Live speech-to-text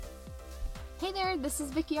Hey there, this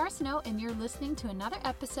is Vicki Arsenault, and you're listening to another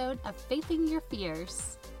episode of Faithing Your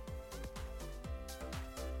Fears.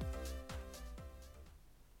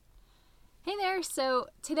 Hey there, so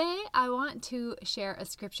today I want to share a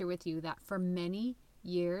scripture with you that for many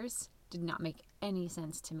years did not make any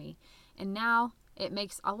sense to me. And now it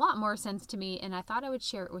makes a lot more sense to me, and I thought I would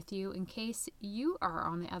share it with you in case you are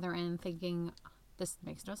on the other end thinking, this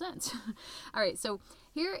makes no sense. All right, so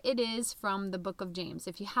here it is from the book of James.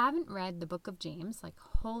 If you haven't read the book of James, like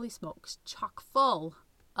holy smokes, chock full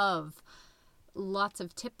of lots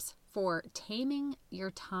of tips for taming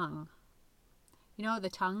your tongue. You know,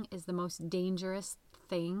 the tongue is the most dangerous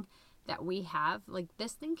thing that we have. Like,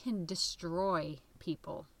 this thing can destroy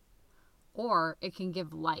people, or it can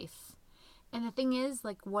give life. And the thing is,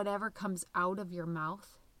 like, whatever comes out of your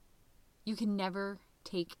mouth, you can never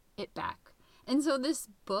take it back. And so this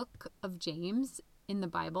book of James in the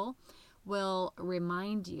Bible will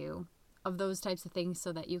remind you of those types of things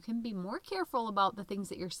so that you can be more careful about the things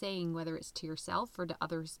that you're saying, whether it's to yourself or to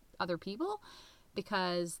other people,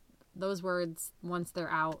 because those words, once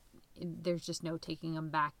they're out, there's just no taking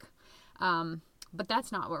them back. But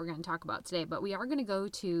that's not what we're going to talk about today. But we are going to go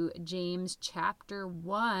to James chapter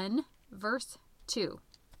 1, verse 2.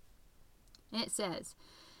 And it says,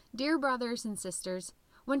 "Dear brothers and sisters,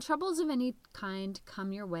 when troubles of any kind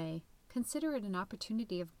come your way, consider it an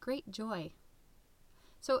opportunity of great joy."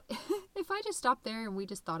 So if I just stopped there and we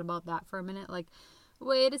just thought about that for a minute, like,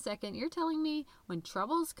 wait a second, you're telling me when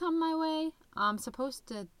troubles come my way, I'm supposed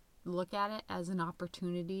to look at it as an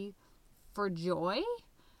opportunity for joy?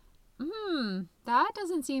 That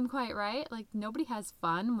doesn't seem quite right. Like, nobody has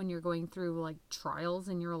fun when you're going through like trials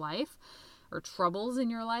in your life or troubles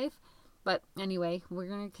in your life. But anyway, we're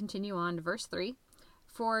going to continue on to verse 3.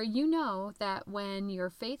 "For you know that when your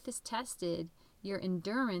faith is tested, your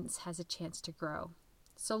endurance has a chance to grow.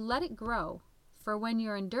 So let it grow. For when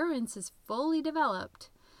your endurance is fully developed,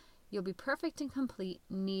 you'll be perfect and complete,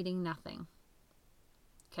 needing nothing."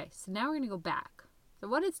 Okay, so now we're going to go back. So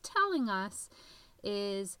what it's telling us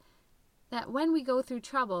is that when we go through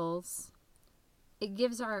troubles, it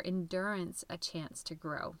gives our endurance a chance to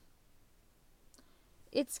grow.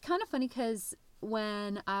 It's kind of funny because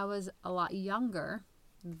when I was a lot younger,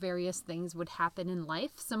 various things would happen in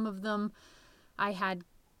life. Some of them I had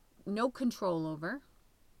no control over.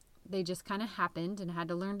 They just kind of happened and I had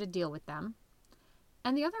to learn to deal with them.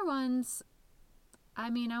 And the other ones, I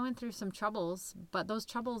went through some troubles, but those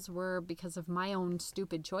troubles were because of my own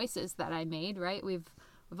stupid choices that I made, right? We've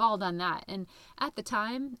all done that. And at the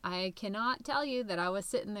time, I cannot tell you that I was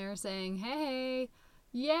sitting there saying, hey,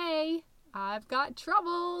 yay, I've got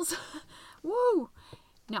troubles. Woo!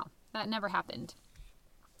 No, that never happened.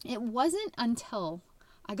 It wasn't until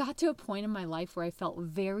I got to a point in my life where I felt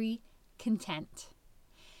very content.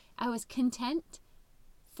 I was content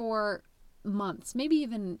for months, maybe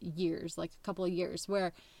even years, like a couple of years,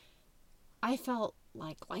 where I felt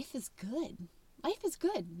like life is good. Life is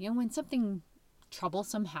good. You know, when something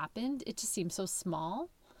troublesome happened, it just seemed so small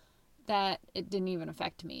that it didn't even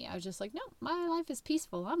affect me. I was just like, no, my life is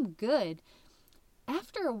peaceful. I'm good.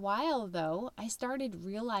 After a while, though, I started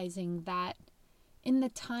realizing that in the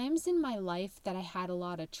times in my life that I had a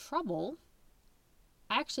lot of trouble,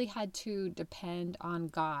 I actually had to depend on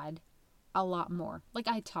God a lot more. Like,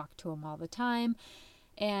 I talked to him all the time,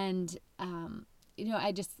 and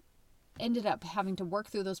I just ended up having to work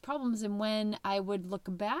through those problems. And when I would look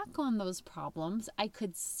back on those problems, I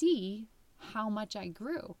could see how much I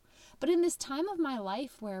grew. But in this time of my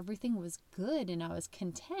life where everything was good and I was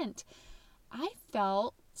content, I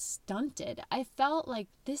felt stunted. I felt like,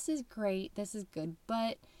 this is great, this is good,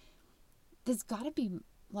 but there's got to be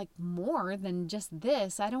like more than just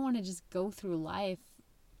this. I don't want to just go through life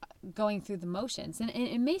going through the motions. And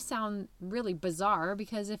it may sound really bizarre,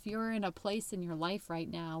 because if you're in a place in your life right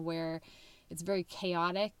now where it's very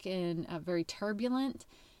chaotic and very turbulent,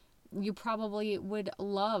 you probably would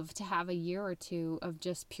love to have a year or two of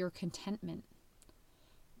just pure contentment.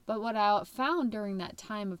 But what I found during that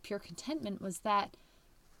time of pure contentment was that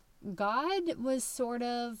God was sort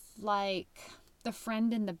of like the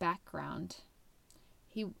friend in the background.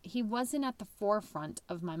 He wasn't at the forefront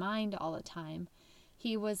of my mind all the time.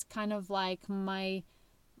 He was kind of like my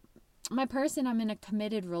person I'm in a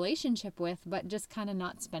committed relationship with, but just kind of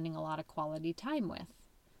not spending a lot of quality time with.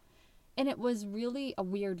 And it was really a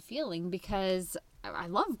weird feeling, because I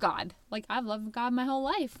love God. Like, I've loved God my whole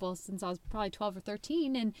life. Well, since I was probably 12 or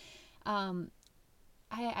 13. And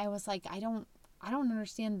I was like, I don't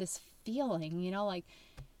understand this feeling, like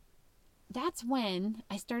that's when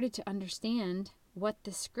I started to understand what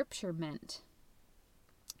the scripture meant.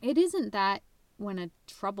 It isn't that when a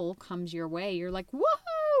trouble comes your way, you're like,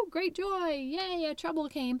 woohoo, great joy, yay, a trouble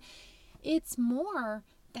came. It's more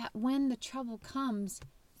that when the trouble comes,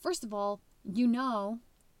 first of all, you know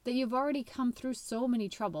that you've already come through so many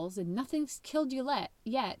troubles and nothing's killed you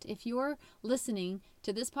yet. If you're listening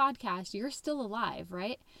to this podcast, you're still alive,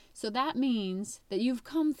 right? So that means that you've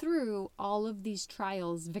come through all of these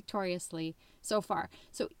trials victoriously so far.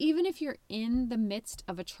 So even if you're in the midst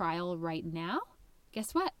of a trial right now,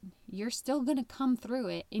 guess what? You're still going to come through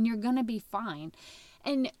it and you're going to be fine.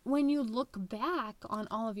 And when you look back on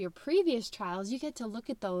all of your previous trials, you get to look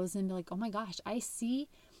at those and be like, oh my gosh, I see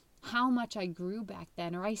how much I grew back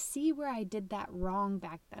then, or I see where I did that wrong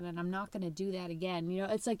back then and I'm not going to do that again. You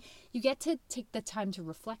know, it's like you get to take the time to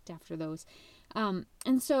reflect after those. And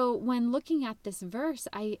so when looking at this verse,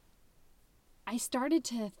 I started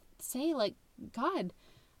to say, like, God,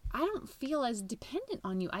 I don't feel as dependent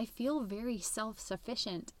on you. I feel very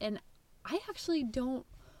self-sufficient, and I actually don't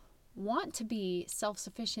want to be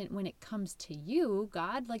self-sufficient when it comes to you,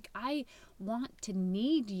 God. Like, I want to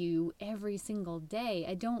need you every single day.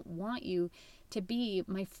 I don't want you to be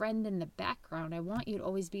my friend in the background. I want you to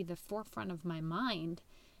always be the forefront of my mind,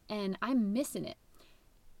 and I'm missing it.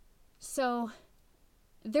 So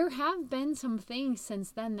there have been some things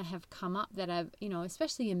since then that have come up that I've,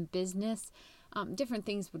 especially in business, different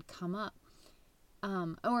things would come up.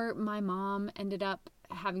 Or my mom ended up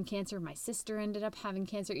having cancer. My sister ended up having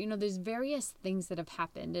cancer. There's various things that have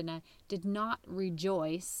happened, and I did not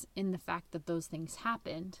rejoice in the fact that those things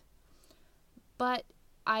happened. But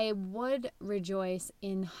I would rejoice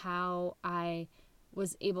in how I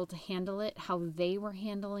was able to handle it, how they were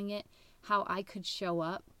handling it, how I could show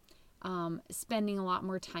up, spending a lot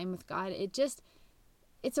more time with God.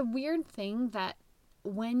 It's a weird thing that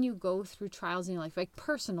when you go through trials in your life, like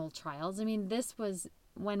personal trials, this was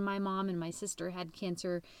when my mom and my sister had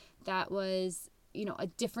cancer. That was, a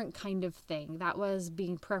different kind of thing. That was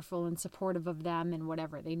being prayerful and supportive of them and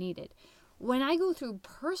whatever they needed. When I go through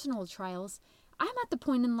personal trials, I'm at the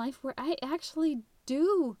point in life where I actually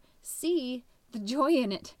do see the joy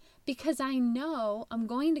in it, because I know I'm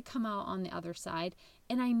going to come out on the other side,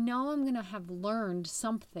 and I know I'm going to have learned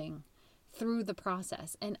something through the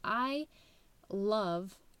process. And I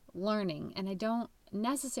love learning, and I don't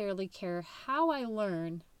necessarily care how I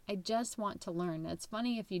learn. I just want to learn. It's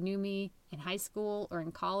funny, if you knew me in high school or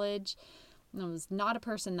in college, I was not a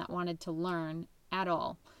person that wanted to learn at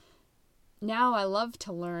all. Now I love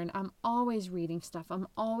to learn. I'm always reading stuff. I'm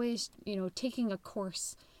always, taking a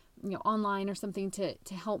course, online or something to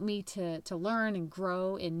help me to learn and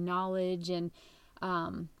grow in knowledge. And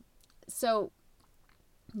so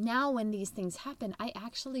now when these things happen, I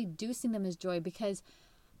actually do see them as joy, because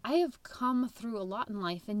I have come through a lot in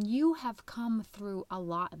life, and you have come through a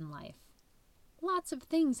lot in life. Lots of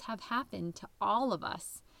things have happened to all of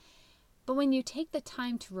us. But when you take the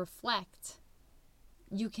time to reflect,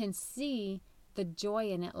 you can see the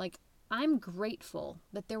joy in it. Like, I'm grateful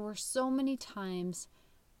that there were so many times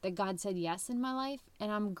that God said yes in my life,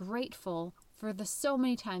 and I'm grateful for the so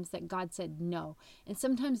many times that God said no. And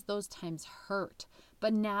sometimes those times hurt.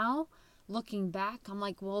 But now, looking back, I'm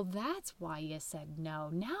like, well, that's why you said no.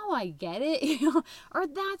 Now I get it, or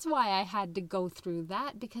that's why I had to go through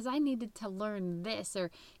that, because I needed to learn this, or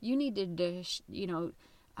you needed to,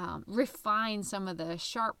 refine some of the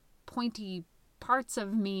sharp, pointy parts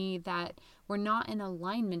of me that were not in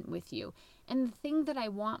alignment with you. And the thing that I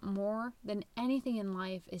want more than anything in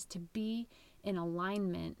life is to be in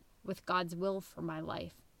alignment with God's will for my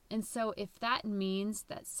life. And so if that means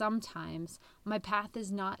that sometimes my path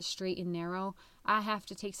is not straight and narrow, I have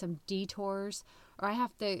to take some detours, or I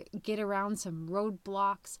have to get around some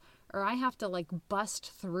roadblocks, or I have to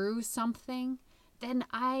bust through something, then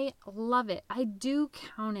I love it. I do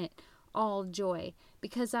count it all joy,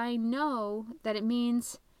 because I know that it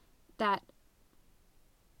means that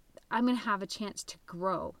I'm going to have a chance to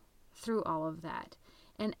grow through all of that.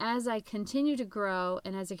 And as I continue to grow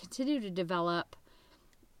and as I continue to develop,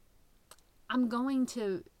 I'm going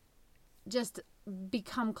to just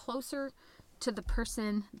become closer to the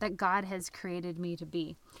person that God has created me to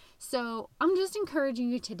be. So I'm just encouraging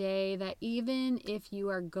you today that even if you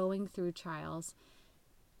are going through trials,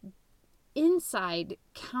 inside,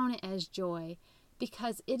 count it as joy,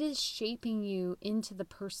 because it is shaping you into the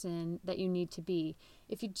person that you need to be.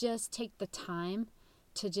 If you just take the time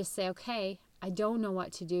to just say, okay, I don't know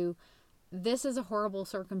what to do. This is a horrible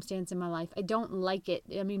circumstance in my life. I don't like it.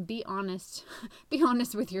 Be honest. Be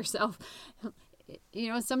honest with yourself.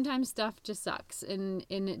 Sometimes stuff just sucks, and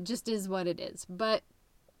it just is what it is. But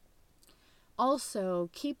also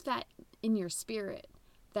keep that in your spirit,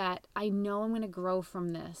 that I know I'm going to grow from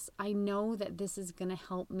this. I know that this is going to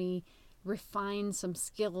help me refine some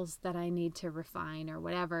skills that I need to refine or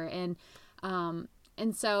whatever. And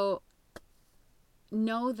so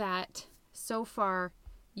know that so far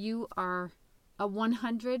you are a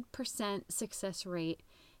 100% success rate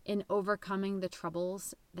in overcoming the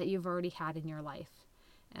troubles that you've already had in your life.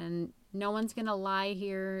 And no one's going to lie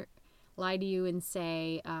to you and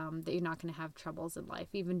say that you're not going to have troubles in life.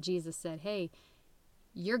 Even Jesus said, hey,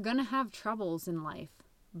 you're going to have troubles in life,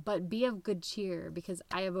 but be of good cheer because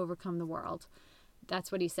I have overcome the world.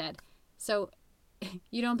 That's what he said. So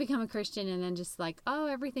you don't become a Christian and then just like, oh,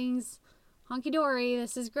 everything's hunky-dory.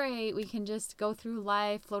 This is great. We can just go through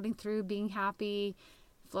life, floating through, being happy,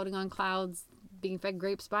 floating on clouds, being fed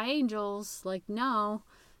grapes by angels. Like, no,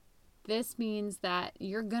 this means that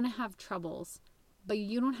you're going to have troubles, but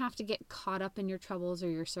you don't have to get caught up in your troubles or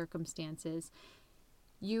your circumstances.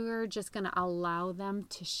 You're just going to allow them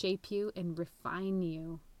to shape you and refine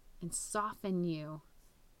you and soften you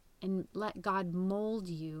and let God mold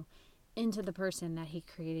you into the person that he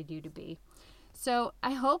created you to be. So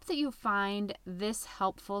I hope that you find this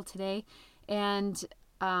helpful today, and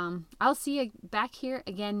I'll see you back here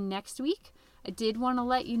again next week. I did want to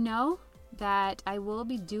let you know that I will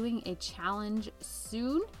be doing a challenge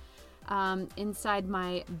soon inside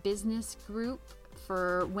my business group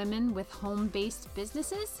for women with home-based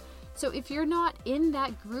businesses. So if you're not in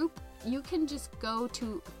that group, you can just go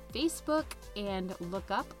to Facebook and look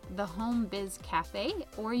up the Home Biz Cafe,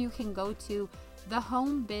 or you can go to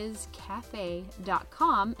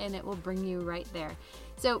thehomebizcafe.com and it will bring you right there.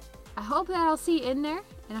 So I hope that I'll see you in there,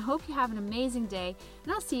 and I hope you have an amazing day,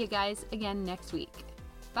 and I'll see you guys again next week.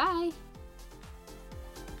 Bye.